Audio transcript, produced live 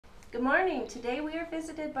Good morning. Today we are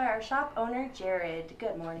visited by our shop owner, Jared.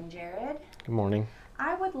 Good morning, Jared. Good morning.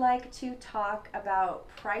 I would like to talk about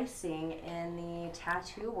pricing in the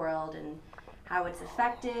tattoo world and how it's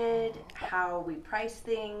affected, how we price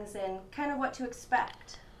things, and kind of what to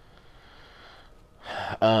expect.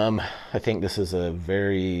 I think this is a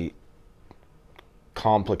very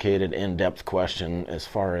complicated, in-depth question as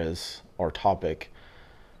far as our topic,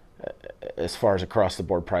 as far as across the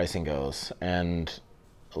board pricing goes. And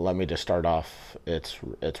let me just start off. It's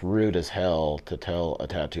rude as hell to tell a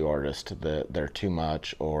tattoo artist that they're too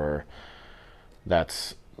much or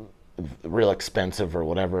that's real expensive or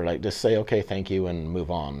whatever. Like, just say okay, thank you, and move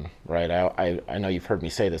on. Right? I know you've heard me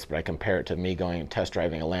say this, but I compare it to me going and test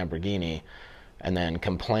driving a Lamborghini and then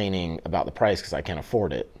complaining about the price because I can't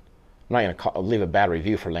afford it. I'm not going to leave a bad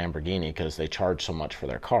review for Lamborghini because they charge so much for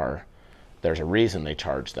their car. There's a reason they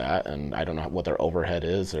charge that, and I don't know what their overhead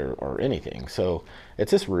is or anything. So it's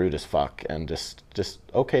just rude as fuck, and just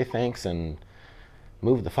okay, thanks, and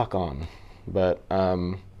move the fuck on. But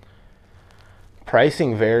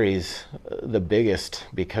pricing varies the biggest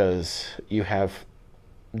because you have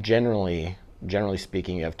generally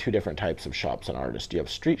speaking, you have two different types of shops and artists. You have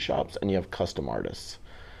street shops and you have custom artists.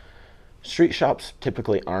 Street shops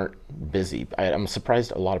typically aren't busy. I'm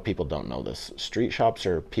surprised a lot of people don't know this. Street shops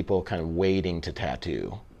are people kind of waiting to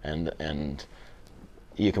tattoo, and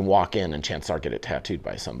you can walk in and chances are get it tattooed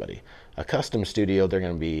by somebody. A custom studio, they're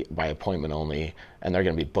going to be by appointment only, and they're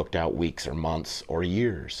going to be booked out weeks or months or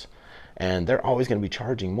years. And they're always going to be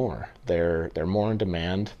charging more. They're more in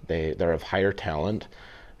demand. They're of higher talent.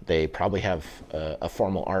 They probably have a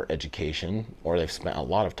formal art education, or they've spent a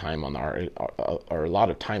lot of time on the art, or a lot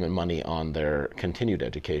of time and money on their continued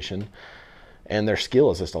education, and their skill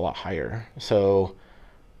is just a lot higher. So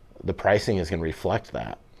the pricing is going to reflect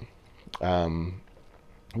that.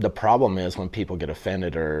 The problem is when people get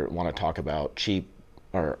offended or want to talk about cheap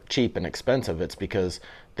and expensive, it's because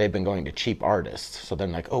they've been going to cheap artists. So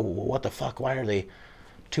then like, oh, well, what the fuck? Why are they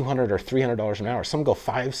 $200 or $300 an hour? Some go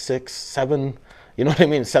 5, 6, 7. You know what I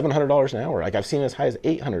mean? $700 an hour. Like I've seen as high as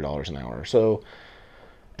 $800 an hour. So,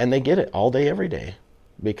 and they get it all day, every day,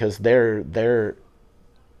 because they're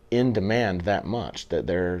in demand that much that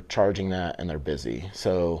they're charging that and they're busy.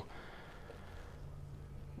 So,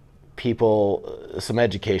 some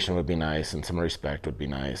education would be nice and some respect would be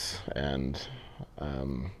nice, and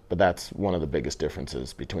but that's one of the biggest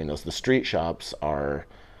differences between those. The street shops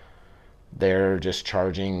they're just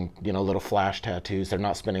charging, little flash tattoos. They're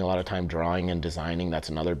not spending a lot of time drawing and designing. That's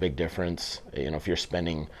another big difference. If you're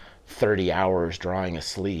spending 30 hours drawing a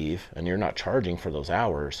sleeve and you're not charging for those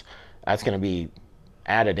hours, that's going to be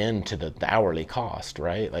added into the hourly cost,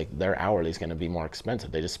 right? Like their hourly is going to be more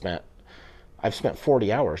expensive. I've spent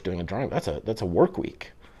 40 hours doing a drawing. That's a work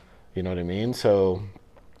week. You know what I mean? So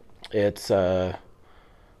it's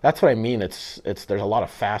that's what I mean. It's there's a lot of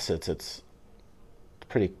facets. It's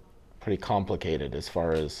pretty complicated as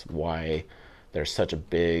far as why there's such a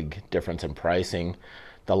big difference in pricing.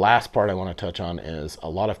 The last part I want to touch on is a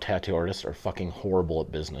lot of tattoo artists are fucking horrible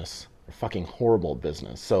at business. They're fucking horrible at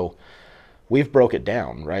business. So we've broke it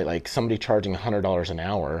down, right? Like somebody charging $100 an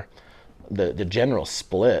hour, the general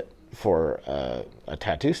split for a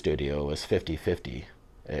tattoo studio is 50-50.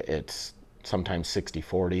 It's sometimes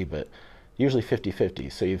 60-40, but usually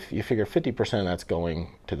 50-50. So you figure 50% of that's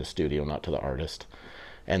going to the studio, not to the artist,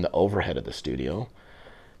 and the overhead of the studio.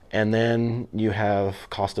 And then you have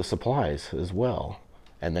cost of supplies as well.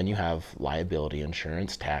 And then you have liability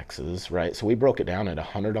insurance, taxes, right? So we broke it down at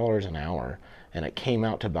 $100 an hour, and it came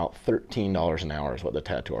out to about $13 an hour is what the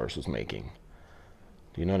tattoo artist was making.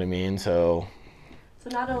 Do you know what I mean? So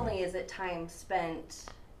not only is it time spent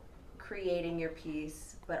creating your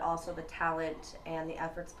piece, but also the talent and the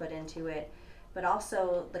efforts put into it, but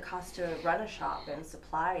also the cost to run a shop and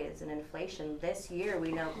supplies and inflation. This year, we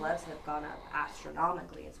know gloves have gone up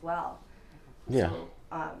astronomically as well. yeah.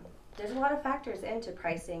 So there's a lot of factors into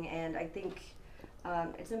pricing, and I think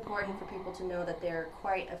it's important for people to know that there are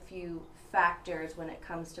quite a few factors when it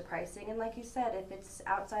comes to pricing. And like you said, if it's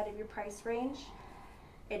outside of your price range,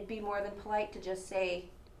 it'd be more than polite to just say,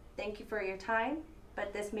 thank you for your time,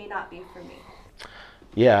 but this may not be for me.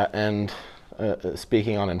 Yeah, and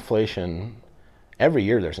speaking on inflation, every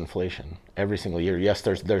year there's inflation. Every single year. Yes,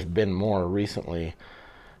 there's been more recently,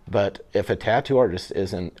 but if a tattoo artist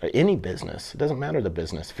isn't any business, it doesn't matter the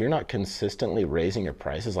business. If you're not consistently raising your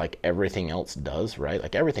prices like everything else does, right?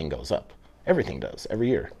 Like everything goes up. Everything does every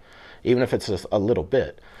year, even if it's just a little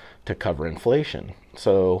bit to cover inflation.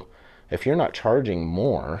 So if you're not charging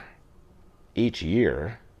more each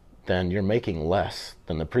year, then you're making less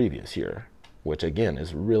than the previous year. which again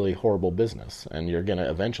is really horrible business, and you're going to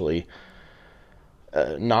eventually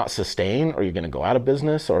not sustain, or you're going to go out of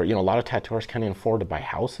business. Or, you know, a lot of tattooers can't even afford to buy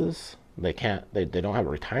houses. They don't have a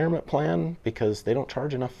retirement plan because they don't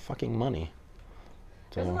charge enough fucking money.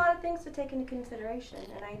 There's a lot of things to take into consideration,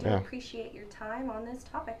 and I do appreciate your time on this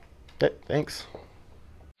topic. Thanks.